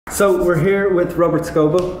So we're here with Robert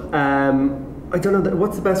Scoble. I don't know,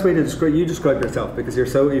 what's the best way to describe yourself, because you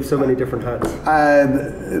have so many different hats.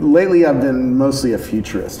 Lately I've been mostly a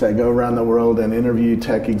futurist. I go around the world and interview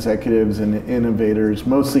tech executives and innovators,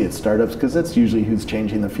 mostly at startups, because that's usually who's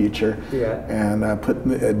changing the future. Yeah.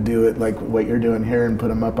 And do it like what you're doing here and put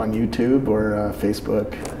them up on YouTube or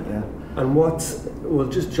Facebook. Yeah. And we'll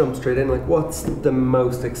just jump straight in, like what's the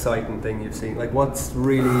most exciting thing you've seen? Like what's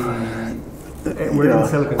really...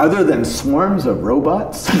 other than swarms of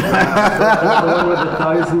robots. The one with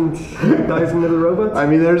 1,000 little robots? I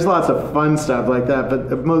mean, there's lots of fun stuff like that,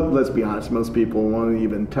 but let's be honest, most people won't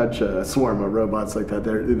even touch a swarm of robots like that.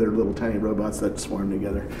 They're little tiny robots that swarm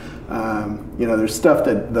together. There's stuff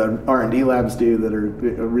that the R&D labs do that are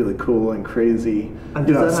really cool and crazy. And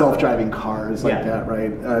self-driving cars like that,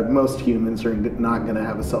 right? Most humans are not going to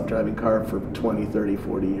have a self-driving car for 20, 30,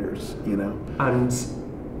 40 years, And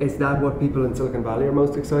is that what people in Silicon Valley are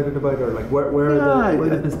most excited about, or like where I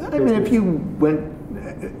mean, if you went,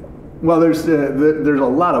 well, there's a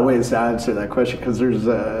lot of ways to answer that question, because there's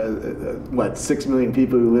 6 million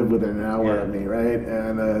people who live within an hour of me, right?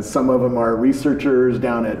 And some of them are researchers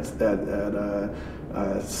down at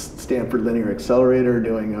Stanford Linear Accelerator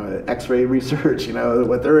doing X-ray research.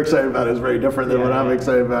 What they're excited about is very different than what I'm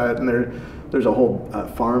excited about, and there's a whole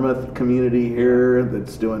pharma community here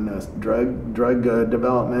that's doing drug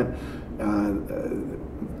development.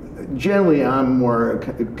 Generally, I'm more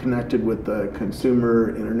connected with the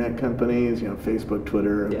consumer internet companies, Facebook,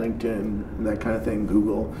 Twitter, LinkedIn, that kind of thing,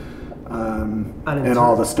 Google, and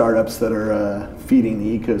all the startups that are feeding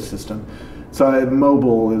the ecosystem. So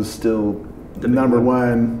mobile is still the number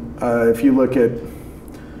one. If you look at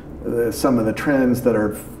some of the trends that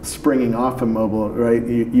are springing off of mobile, right?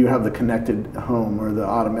 You have the connected home or the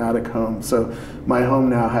automatic home. So my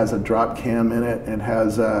home now has a drop cam in it and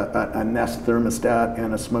has a Nest thermostat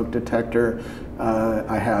and a smoke detector.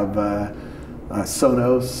 I have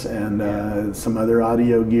Sonos and some other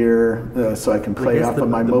audio gear, so I can play off of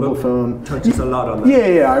my mobile phone. Touches a lot on that.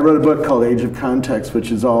 Yeah. I wrote a book called Age of Context,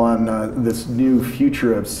 which is all on this new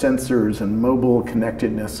future of sensors and mobile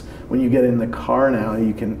connectedness. When you get in the car now,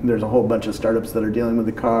 there's a whole bunch of startups that are dealing with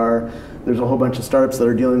the car. There's a whole bunch of startups that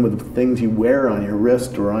are dealing with things you wear on your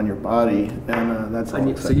wrist or on your body, and that's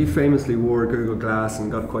all. So you famously wore Google Glass and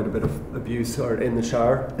got quite a bit of abuse in the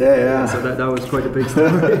shower. Yeah. So that was quite a big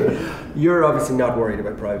story. You're obviously not worried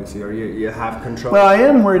about privacy, or you have control. Well, I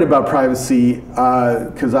am worried about privacy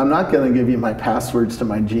because I'm not going to give you my passwords to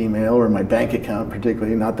my Gmail or my bank account,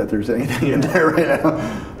 particularly. Not that there's anything in there right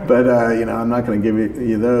now, but I'm not going to give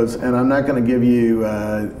you those, and I'm not going to give you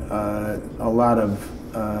a lot of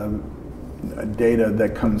data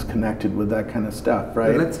that comes connected with that kind of stuff,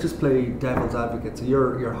 right? Let's just play devil's advocate. So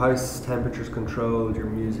your house temperature's controlled, your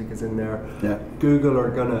music is in there. Yeah. Google are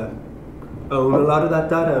gonna own a lot of that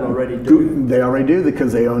data and already do. They already do,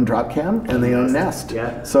 because they own Dropcam and they own Nest.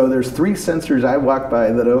 Yeah. So there's 3 sensors I walk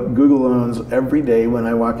by that Google owns every day when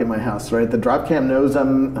I walk in my house, right? The Dropcam knows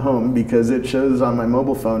I'm home because it shows on my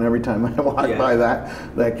mobile phone every time I walk by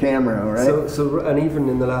that camera, right? So and even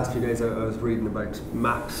in the last few days I was reading about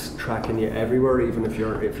maps tracking you everywhere, even if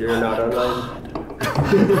you're not online.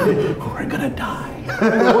 We're gonna die.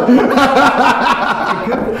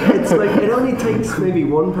 It's like it only takes maybe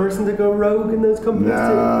one person to go rogue in those companies.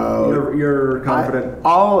 No. You're confident.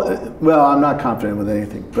 I'm not confident with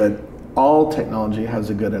anything, but all technology has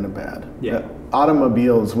a good and a bad. Yeah.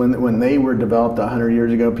 Automobiles, when they were developed 100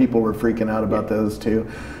 years ago, people were freaking out about those too.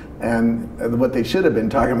 And what they should have been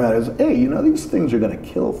talking about is, hey, these things are going to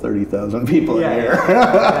kill 30,000 people a year.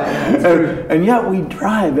 And yet we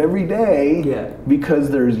drive every day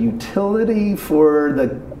because there's utility for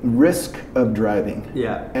the risk of driving.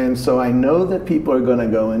 Yeah. And so I know that people are going to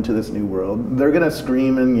go into this new world. They're going to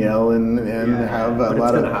scream and yell and have a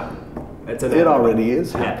lot of... It already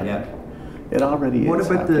is happening. Yeah. It already is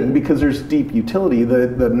happening because there's deep utility.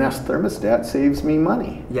 The Nest thermostat saves me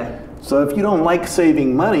money. Yeah. So if you don't like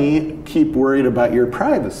saving money, keep worried about your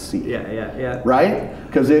privacy. Yeah. Right?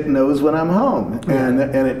 Because it knows when I'm home, and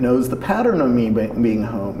it knows the pattern of me being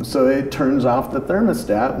home. So it turns off the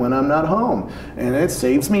thermostat when I'm not home, and it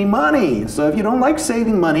saves me money. So if you don't like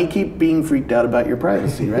saving money, keep being freaked out about your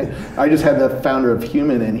privacy, right? I just had the founder of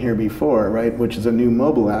Human in here before, right? Which is a new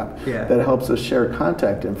mobile app that helps us share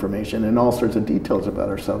contact information and all sorts of details about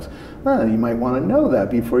ourselves. Well, you might want to know that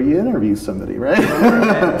before you interview somebody, right?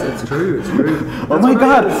 It's true. Oh my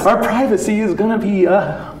God, our privacy is going to be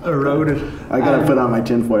eroded. I got to put on my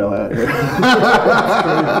tinfoil hat here.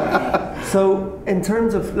 So in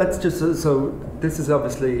terms of, so this is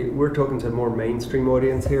obviously, we're talking to a more mainstream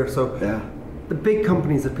audience here. So the big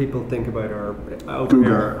companies that people think about are over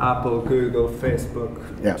here: Apple, Google, Facebook,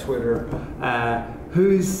 Twitter.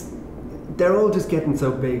 They're all just getting so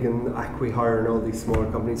big and acqui-hiring all these smaller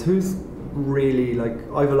companies. Who's really, like,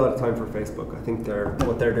 I have a lot of time for Facebook. I think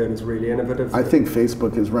what they're doing is really innovative. I think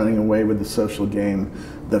Facebook is running away with the social game.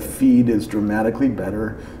 The feed is dramatically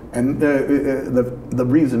better. And the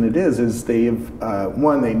reason it is they've,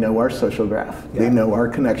 one, they know our social graph. Yeah. They know our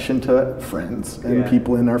connection to friends and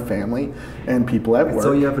people in our family and people at work.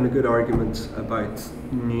 So you're having a good argument about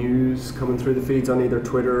news coming through the feeds on either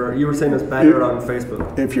Twitter, or you were saying it's better on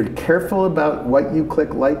Facebook. If you're careful about what you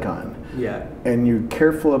click like on, and you're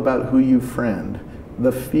careful about who you friend,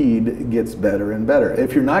 the feed gets better and better.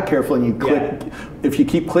 If you're not careful and you click, if you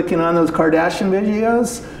keep clicking on those Kardashian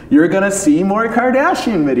videos, you're gonna see more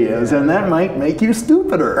Kardashian videos, and that might make you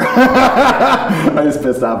stupider. I just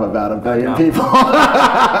pissed off about 1 billion people.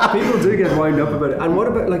 People do get wound up about it. And what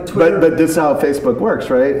about like Twitter? But this is how Facebook works,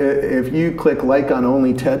 right? If you click like on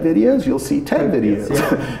only TED videos, you'll see TED videos.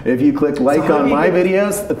 Yeah. If you click like on my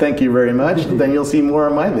videos, thank you very much, then you'll see more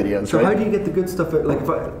of my videos. So how do you get the good stuff? Like,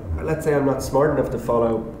 let's say I'm not smart enough to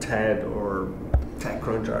follow TED or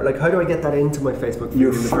TechCrunch, or like, how do I get that into my Facebook feed?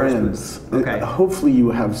 Your friends. Okay. Hopefully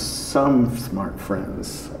you have some smart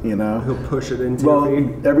friends, you know, who'll push it into your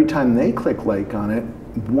feed. Every time they click like on it,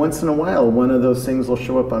 once in a while, one of those things will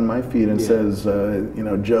show up on my feed and says, you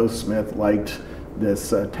know, Joe Smith liked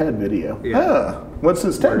this TED video. What's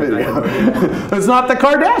this TED video? It's not the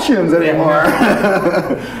Kardashians anymore.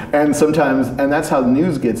 And sometimes, and that's how the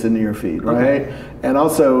news gets into your feed, right? Okay. And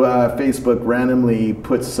also Facebook randomly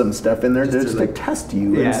puts some stuff in there just to test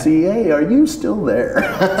you and see, hey, are you still there?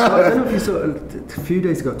 So I don't know if you saw, a few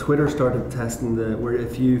days ago, Twitter started testing where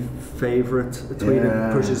if you favorite a tweet,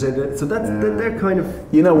 it pushes into it. So they're kind of...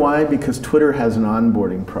 You know why? Because Twitter has an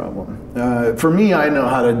onboarding problem. For me, I know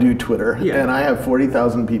how to do Twitter, and I have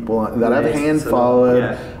 40,000 people that I've hand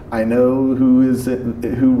followed. I know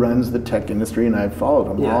who runs the tech industry, and I've followed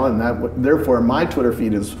them all, and therefore my Twitter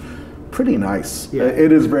feed is pretty nice.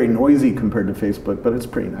 It is very noisy compared to Facebook, but it's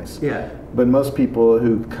pretty nice. But most people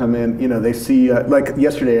who come in, you know, they see, like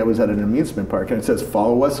yesterday I was at an amusement park and it says,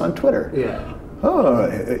 follow us on Twitter. Oh,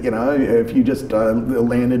 you know, if you just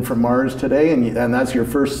landed from Mars today and that's your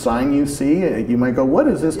first sign you see, you might go, what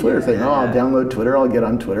is this Twitter thing? Oh, I'll download Twitter, I'll get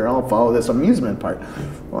on Twitter, I'll follow this amusement park.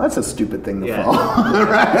 Well, that's a stupid thing to follow,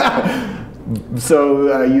 right?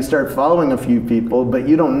 So you start following a few people, but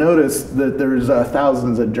you don't notice that there's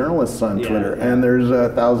thousands of journalists on Twitter, and there's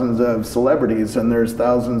thousands of celebrities, and there's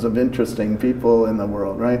thousands of interesting people in the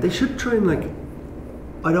world, right? They should try and, like,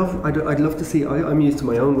 I'd love to see. I'm used to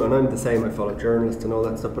my own one. I'm the same. I follow journalists and all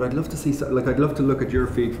that stuff. But I'd love to see. Like, I'd love to look at your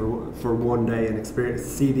feed for one day and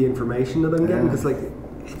see the information that I'm getting, because like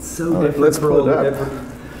it's so different. Let's pull it up.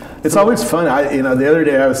 It's always fun. You know, the other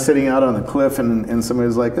day I was sitting out on the cliff and somebody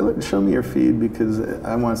was like, oh, show me your feed because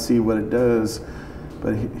I want to see what it does.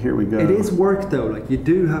 But here we go. It is work though. Like, you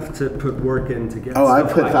do have to put work in to get. Oh, I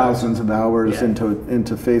put thousands of hours into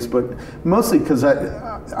Facebook, mostly because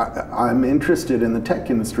I'm interested in the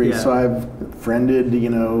tech industry. So I've friended, you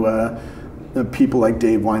know, people like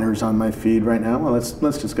Dave Weiner's on my feed right now. Well,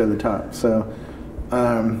 let's just go to the top. So.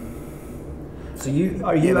 So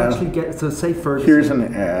are you actually get, so say first. Here's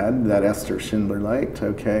an ad that Esther Schindler liked,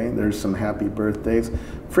 okay. There's some happy birthdays.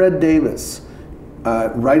 Fred Davis,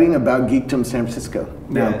 writing about Geekdom San Francisco.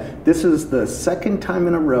 Now, this is the second time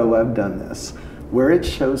in a row I've done this, where it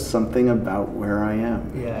shows something about where I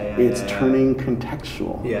am. It's turning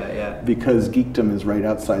contextual. Because Geekdom is right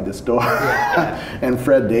outside this door. And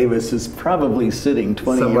Fred Davis is probably sitting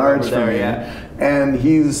 20 yards from me. And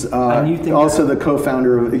he's also the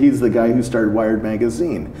co-founder he's the guy who started Wired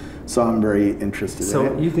Magazine. So I'm very interested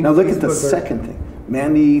in it. Now look at the second thing.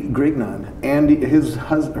 Mandy Grignon. And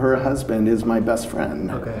her husband is my best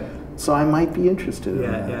friend. So I might be interested in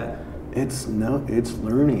that. It's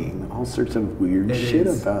learning all sorts of weird shit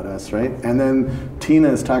about us, right? And then Tina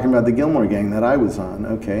is talking about the Gilmore Gang that I was on,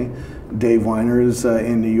 okay? Dave Weiner is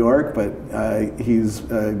in New York, but he's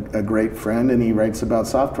a great friend and he writes about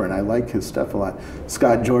software and I like his stuff a lot.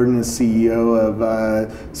 Scott Jordan is CEO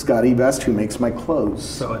of Scotty Best, who makes my clothes.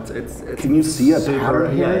 So it's can you see a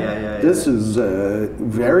pattern here? This is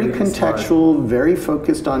very contextual, very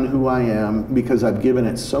focused on who I am because I've given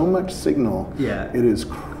it so much signal. It is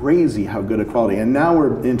crazy how good a quality. And now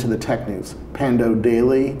we're into the tech news. Pando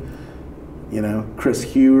Daily. You know, Chris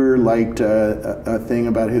Hewer liked a thing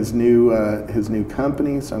about his new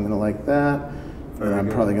company, so I'm going to like that. And I'm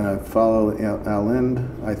probably going to follow Al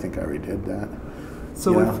Lind. I think I already did that.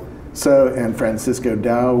 So So, and Francisco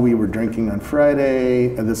Dow, we were drinking on Friday.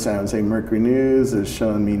 The San Jose Mercury News is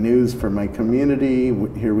showing me news for my community.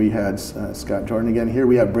 Here we had Scott Jordan again. Here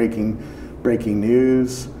we have breaking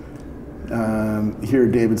news. Here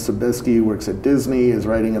David Sobieski works at Disney, is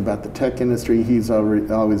writing about the tech industry. He's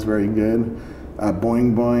always very good.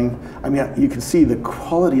 Boing Boing. I mean, you can see the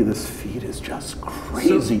quality of this feed is just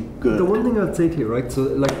crazy good. The one thing I'd say to you, right, so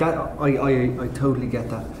like that, I totally get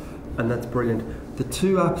that, and that's brilliant. The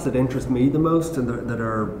two apps that interest me the most and that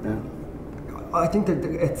are, I think that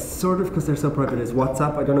it's sort of because they're so private, is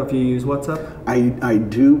WhatsApp. I don't know if you use WhatsApp. I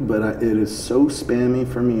do, but it is so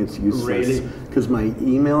spammy for me, it's useless. Really? Because my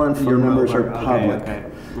email and phone numbers are public.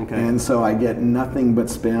 Okay. And so I get nothing but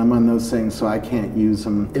spam on those things, so I can't use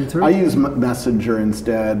them. I use Messenger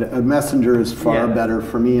instead. Messenger is far better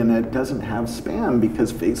for me, and it doesn't have spam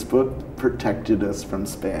because Facebook protected us from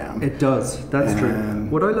spam. It does, that's true.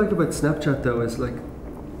 What I like about Snapchat though is like,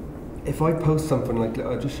 if I post something like,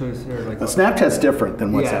 I'll just show you here. Like, Snapchat's different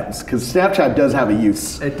than WhatsApp, because Snapchat does have a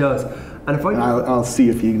use. It does. And if I'll see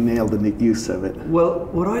if you nailed the use of it. Well,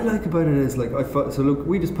 what I like about it is like, so look,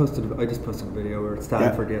 I just posted a video at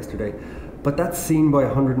Stanford yesterday, but that's seen by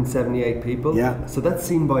 178 people. Yeah. So that's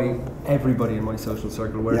seen by everybody in my social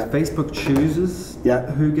circle, whereas Facebook chooses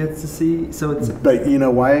who gets to see. So it's. But you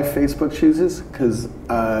know why Facebook chooses? Because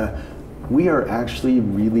we are actually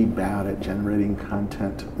really bad at generating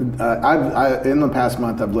content. In the past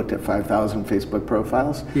month, I've looked at 5,000 Facebook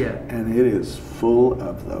profiles, and it is full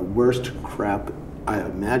of the worst crap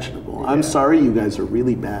imaginable. I'm sorry, you guys are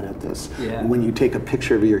really bad at this. When you take a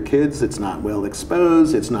picture of your kids, it's not well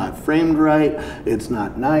exposed, it's not framed right, it's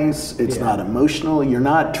not nice, it's not emotional. You're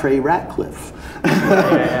not Trey Ratcliffe.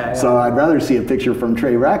 So I'd rather see a picture from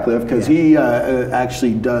Trey Ratcliffe, because he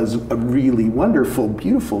actually does a really wonderful,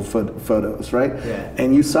 beautiful photos, right?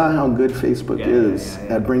 And you saw how good Facebook is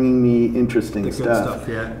at bringing me interesting stuff.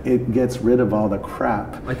 It gets rid of all the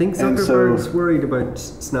crap. I think Zuckerberg's worried about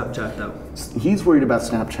Snapchat though. He's worried about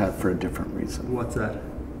Snapchat for a different reason. What's that?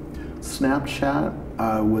 Snapchat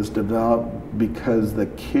was developed because the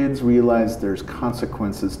kids realized there's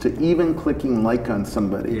consequences to even clicking like on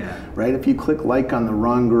somebody, right? If you click like on the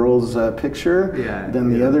wrong girl's picture,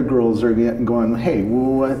 then the other girls are going, hey,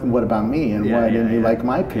 well, what about me? And why didn't you like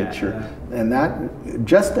my picture? And that,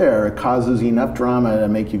 just there, causes enough drama to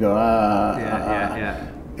make you go,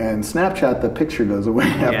 And Snapchat, the picture goes away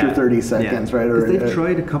after 30 seconds, right? Or they've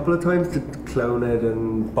tried a couple of times to clone it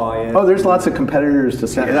and buy it. Oh, there's lots of competitors to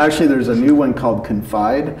Snapchat. Actually, there's a new one called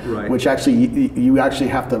Confide, which actually you actually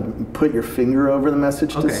have to put your finger over the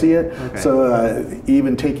message to see it. So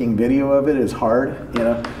even taking video of it is hard, you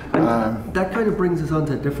know. And that kind of brings us on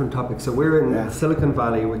to a different topic. So we're in Silicon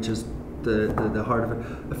Valley, which is the heart of it.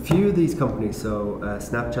 A few of these companies, so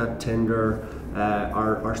Snapchat, Tinder,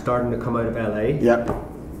 are starting to come out of LA.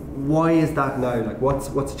 Why is that now? Like,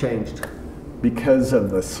 what's changed? Because of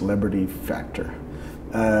the celebrity factor.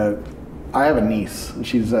 I have a niece.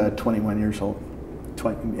 She's 21 years old.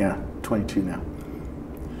 22 now.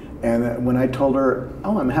 And when I told her,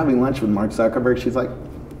 oh, I'm having lunch with Mark Zuckerberg, she's like,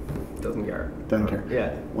 doesn't care. Doesn't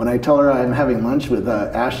care. When I tell her I'm having lunch with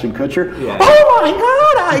Ashton Kutcher, oh my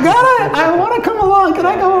God, I got it! I want to come along. Can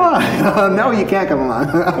I come along? No, you can't come along.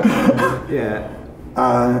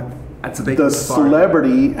 The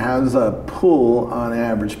celebrity has a pull on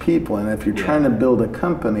average people, and if you're trying to build a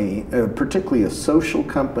company, particularly a social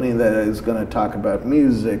company that is going to talk about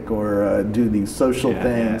music or do these social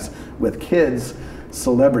things with kids,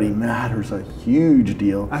 celebrity matters a huge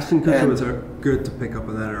deal. Ashton Kutcher was good to pick up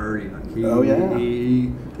on that early.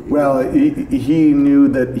 He knew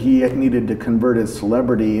that he needed to convert his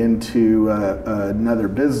celebrity into another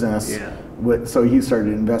business. So he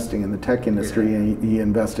started investing in the tech industry, and he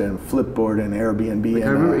invested in Flipboard and Airbnb. Like, I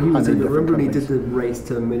remember he did the race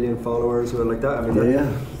to 1 million followers or like that. I mean, that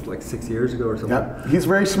was like 6 years ago or something. He's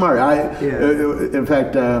very smart. In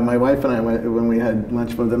fact, my wife and I, when we had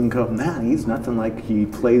lunch with him, go, man, he's nothing like he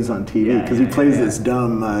plays on TV, because he plays this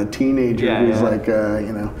dumb teenager who's like,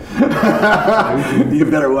 you know, you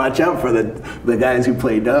better watch out for the guys who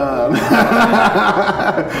play dumb.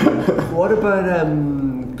 What about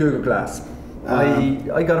Google Glass?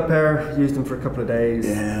 I got a pair, used them for a couple of days.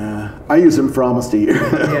 I used them for almost a year.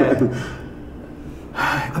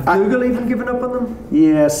 Have Google even given up on them?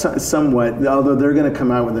 Yeah, somewhat. Although they're going to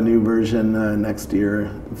come out with a new version next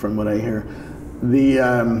year, from what I hear.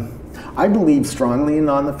 I believe strongly in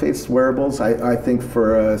on-the-face wearables. I think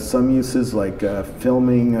for some uses like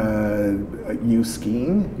filming you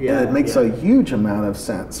skiing, it makes a huge amount of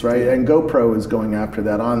sense, right? And GoPro is going after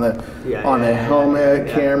that on the helmet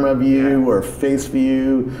camera view or face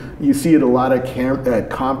view. You see it a lot of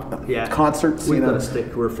concerts. We've got a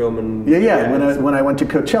stick we're filming. When I went to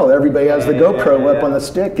Coachella, everybody has the GoPro up on the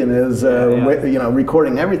stick and is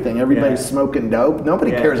recording everything. Everybody's smoking dope.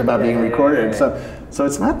 Nobody cares about being recorded. So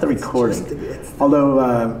it's not the recording. Although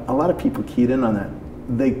a lot of people keyed in on that.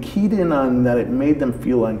 They keyed in on that it made them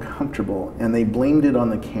feel uncomfortable, and they blamed it on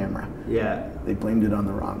the camera. Yeah. They blamed it on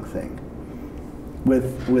the wrong thing.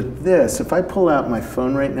 With this, if I pull out my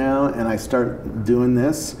phone right now and I start doing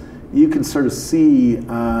this, you can sort of see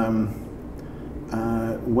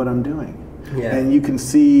what I'm doing. Yeah. And you can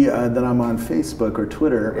see that I'm on Facebook or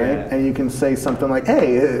Twitter, right? And you can say something like,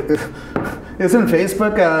 hey, isn't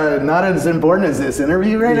Facebook not as important as this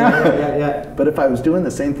interview right now? But if I was doing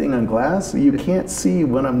the same thing on glass, you can't see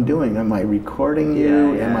what I'm doing. Am I recording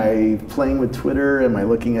you? Am I playing with Twitter? Am I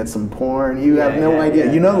looking at some porn? You have no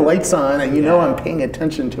idea. You know the light's on and you know I'm paying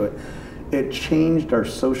attention to it. It changed our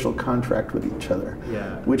social contract with each other,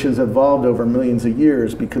 which has evolved over millions of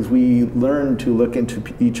years because we learned to look into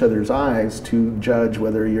each other's eyes to judge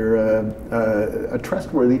whether you're a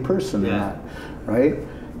trustworthy person or not, right?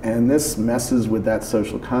 And this messes with that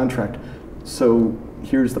social contract. So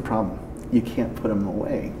here's the problem. You can't put them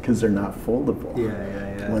away because they're not foldable.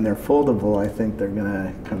 When they're foldable, I think they're going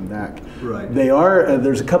to come back. Right. They are.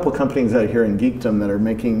 There's a couple companies out here in geekdom that are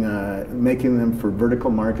making them for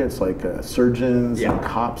vertical markets like surgeons and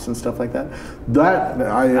cops and stuff like that.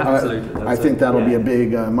 I think that'll be a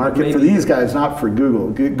big market for these guys, not for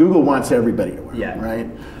Google. Google wants everybody to wear, right?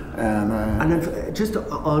 And just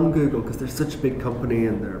on Google, because they're such a big company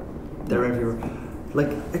and they're everywhere.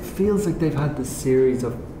 Like it feels like they've had this series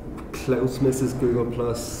of close misses, Google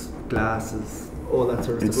Plus, glasses, all that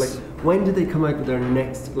sort of stuff. Like, when did they come out with their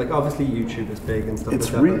next? Like, obviously YouTube is big and stuff like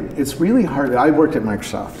that. It's really hard. I worked at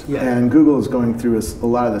Microsoft, and Google is going through a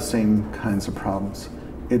lot of the same kinds of problems.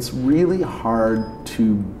 It's really hard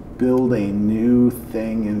to build a new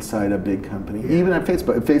thing inside a big company. Even at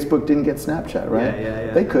Facebook. If Facebook didn't get Snapchat,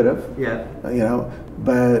 right? They could have. You know,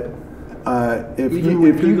 but. If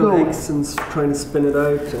you go X and trying to spin it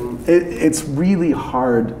out, and it's really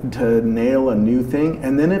hard to nail a new thing.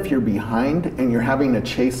 And then if you're behind and you're having to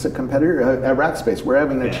chase a competitor, at Rackspace, we're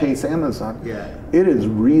having to chase Amazon. It is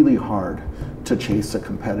really hard to chase a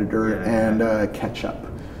competitor and catch up.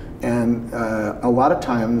 And a lot of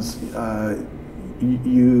times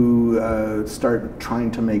you start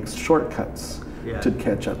trying to make shortcuts to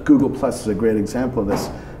catch up. Google Plus is a great example of this.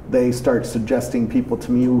 They start suggesting people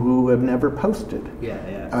to me who have never posted.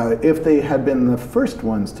 If they had been the first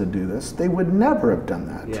ones to do this, they would never have done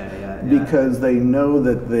that. Because they know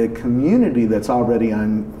that the community that's already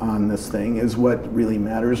on this thing is what really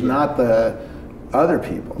matters, not the other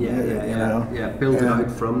people. Build it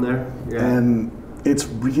out from there. And it's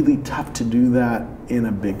really tough to do that in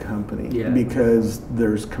a big company because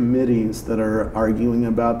there's committees that are arguing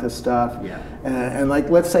about this stuff. And like,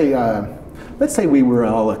 let's say we were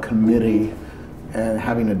all a committee and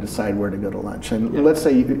having to decide where to go to lunch. And let's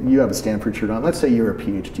say you have a Stanford shirt on. Let's say you're a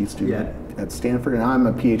PhD student at Stanford and I'm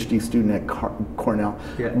a PhD student at Cornell.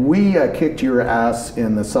 We kicked your ass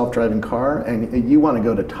in the self-driving car and you want to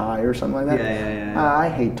go to Thai or something like that. I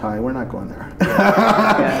hate Thai. We're not going there.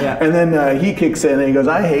 And then he kicks in and he goes,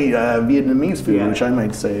 I hate Vietnamese food, which I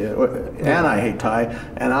might say, and I hate Thai.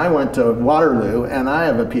 And I went to Waterloo and I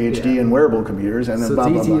have a PhD in wearable computers. And then so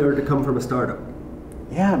it's easier to come from a startup.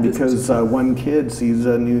 Yeah, because one kid sees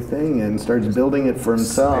a new thing and starts building it for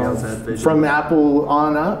himself from Apple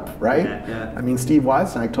on up, right? I mean, Steve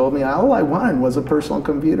Wozniak told me all I wanted was a personal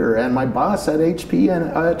computer, and my boss at HP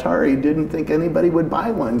and Atari didn't think anybody would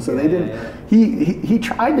buy one, so they didn't. He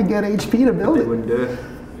tried to get HP to build it. They wouldn't do it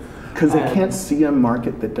because they can't see a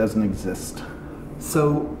market that doesn't exist.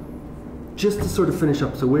 So, just to sort of finish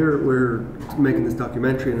up, so we're making this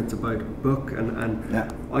documentary and it's about a book, and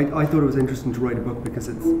I thought it was interesting to write a book because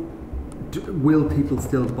will people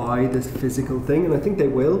still buy this physical thing? And I think they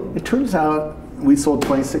will. It turns out we sold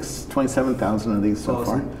 27,000 of these so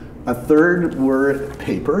far. A third were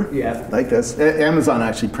paper, like this. Amazon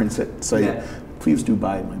actually prints it, so please do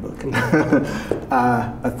buy my book.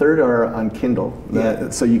 A third are on Kindle,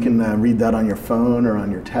 so you can read that on your phone or on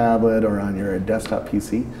your tablet or on your desktop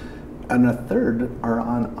PC. and a third are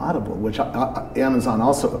on Audible, which Amazon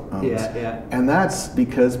also owns. And that's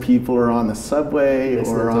because people are on the subway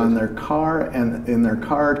or on their car, and in their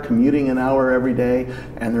car commuting an hour every day,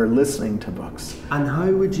 and they're listening to books. And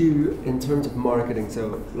how would you, in terms of marketing,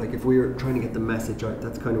 so like if we were trying to get the message out,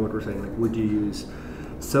 that's kind of what we're saying, like would you use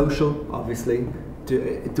social, obviously?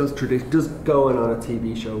 Does going on a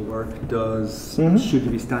TV show work? Should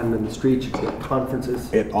you be standing in the street? Should you get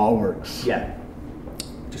conferences? It all works. Yeah.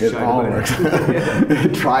 It all works.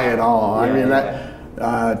 Try it all. I mean,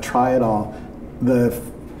 try it all. The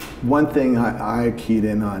one thing I keyed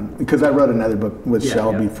in on, because I wrote another book with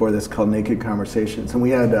Shell before this called Naked Conversations, and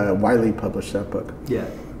we had Wiley publish that book. Yeah.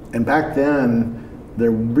 And back then,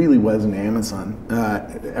 there really wasn't Amazon.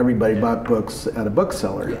 Everybody bought books at a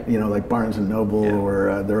bookseller, you know, like Barnes and Noble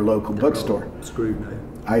or their local bookstore. Screwed now.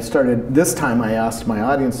 I started, this time I asked my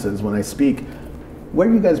audiences when I speak, where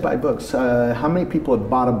do you guys buy books? How many people have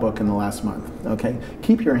bought a book in the last month? Okay,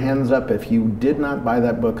 keep your hands up if you did not buy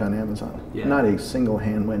that book on Amazon. Not a single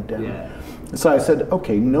hand went down. So I said,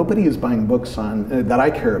 okay, nobody is buying books on that I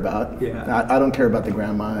care about. I don't care about the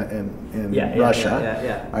grandma in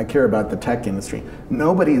Russia. I care about the tech industry.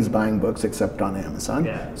 Nobody is buying books except on Amazon.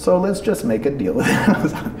 So let's just make a deal with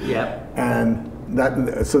Amazon.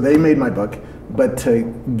 And so they made my book. But to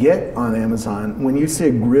get on Amazon, when you see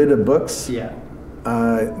a grid of books,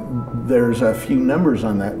 there's a few numbers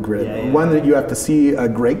on that grid. One that you have to see a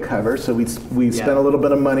great cover, so we spent a little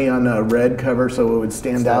bit of money on a red cover so it would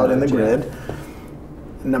stand out in the grid.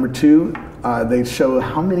 Number two, they show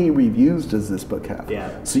how many reviews does this book have.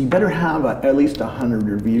 So you better have at least 100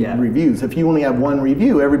 reviews. If you only have one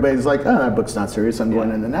review, everybody's like, oh, that book's not serious, I'm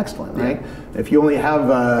going to the next one, right? If you only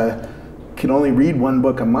have, can only read one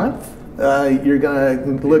book a month, you're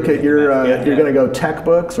going to look at your, you're going to go tech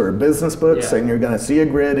books or business books, and you're going to see a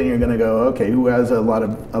grid, and you're going to go, okay, who has a lot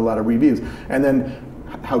of reviews, and then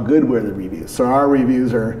how good were the reviews? So our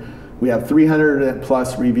reviews are, we have 300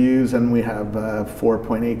 plus reviews, and we have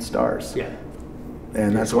 4.8 stars.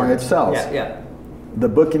 And that's why it sells. The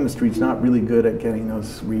book industry is not really good at getting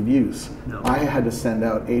those reviews. I had to send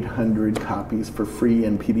out 800 copies for free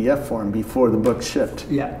in PDF form before the book shipped.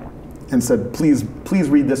 And said, please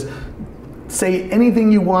read this. Say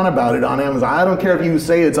anything you want about it on Amazon. I don't care if you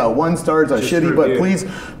say it's a 1 star, it's a shitty, but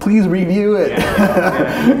please review it.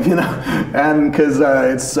 You know, and because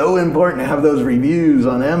it's so important to have those reviews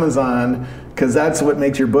on Amazon, because that's what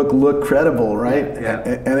makes your book look credible, right?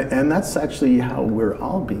 And that's actually how we're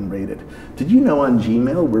all being rated. Did you know on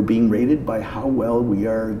Gmail we're being rated by how well we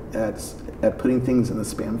are at putting things in the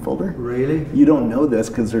spam folder? Really? You don't know this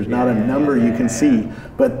because there's not a number you can see,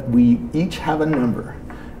 but we each have a number.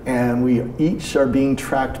 And we each are being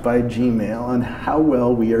tracked by Gmail on how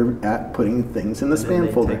well we are at putting things in the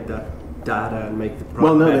spam folder. Take that data and make the product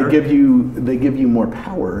well, no, better. they give you more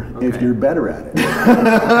power if you're better at it.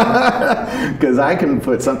 Because I can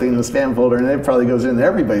put something in the spam folder and it probably goes in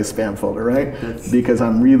everybody's spam folder, right? Because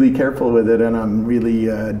I'm really careful with it and I'm really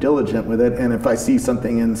diligent with it. And if I see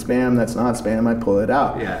something in spam that's not spam, I pull it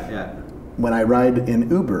out. When I ride in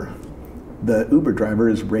Uber, the Uber driver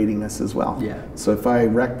is rating us as well. So if I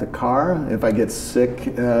wreck the car, if I get sick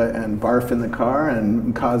and barf in the car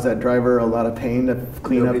and cause that driver a lot of pain to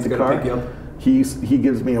clean up the car, he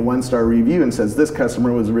gives me a 1-star review and says, this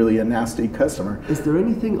customer was really a nasty customer. Is there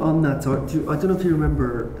anything on that? So I don't know if you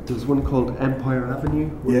remember, there was one called Empire Avenue.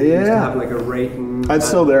 Where you used to have like a rating. It's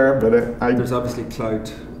still there, but there's obviously Clout,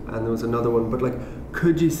 and there was another one. But like,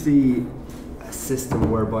 could you see system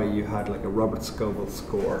whereby you had like a Robert Scoble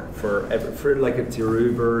score for like it's your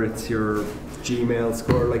Uber, it's your Gmail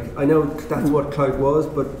score? Like I know that's what Cloud was,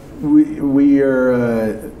 but we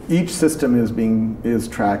are each system is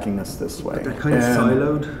tracking us this way. But they're kind of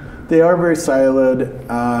siloed. They are very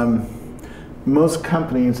siloed. Most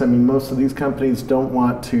companies, I mean, most of these companies don't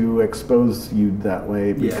want to expose you that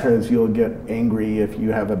way because you'll get angry if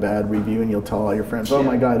you have a bad review and you'll tell all your friends, oh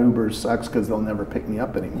my God, Uber sucks because they'll never pick me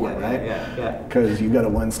up anymore, right? Because you got a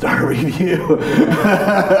 1-star review.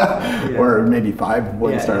 Or maybe 5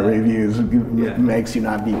 1-star reviews makes you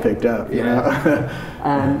not be picked up, you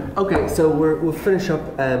know? Okay, so we'll finish up.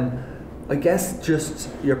 I guess just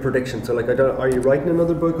your prediction. So, like, are you writing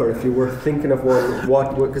another book, or if you were thinking of one,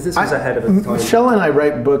 what? Because this was ahead of its time. Michelle and I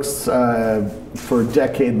write books for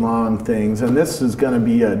decade-long things, and this is going to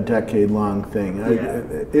be a decade-long thing.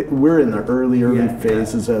 We're in the early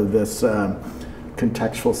phases of this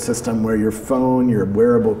contextual system where your phone, your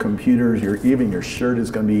wearable computers, even your shirt is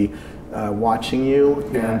going to be watching you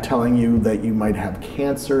and telling you that you might have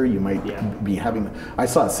cancer, you might be having. I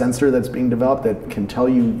saw a sensor that's being developed that can tell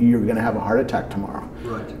you you're going to have a heart attack tomorrow.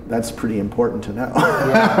 That's pretty important to know.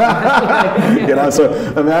 You know, so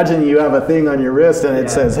imagine you have a thing on your wrist and it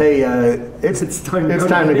says, "Hey, it's time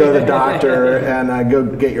to go to the doctor and go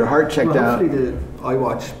get your heart checked out." Hopefully the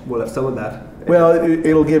iWatch will have some of that. Well,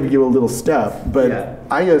 it'll give you a little step, but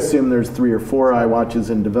I assume there's 3 or 4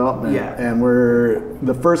 iWatches in development, and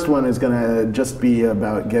the first one is going to just be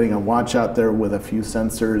about getting a watch out there with a few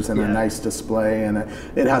sensors and a nice display, and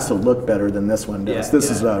it has to look better than this one does.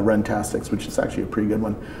 This is Runtastics, which is actually a pretty good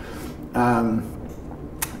one.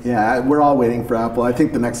 We're all waiting for Apple. I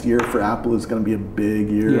think the next year for Apple is going to be a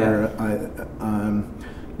big year.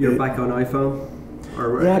 You're back on iPhone?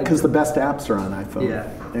 Because the best apps are on iPhone.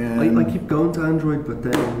 And I keep going to Android, but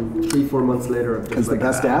then 3-4 months later, because the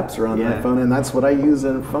best apps are on iPhone, and that's what I use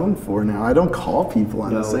a phone for now. I don't call people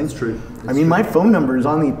on this thing. That's true. I mean, my phone number is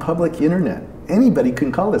on the public internet. Anybody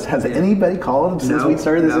can call this. Has anybody called since we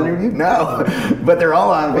started this interview? No, but they're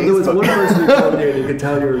all on Facebook. There was one person who called you and you could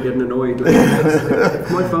tell you were getting annoyed.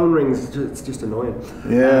 If my phone rings, it's just annoying.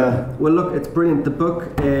 Yeah. Well, look, it's brilliant. The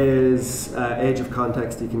book is Age of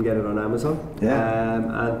Context. You can get it on Amazon.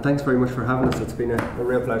 And thanks very much for having us. It's been a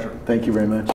real pleasure. Thank you very much.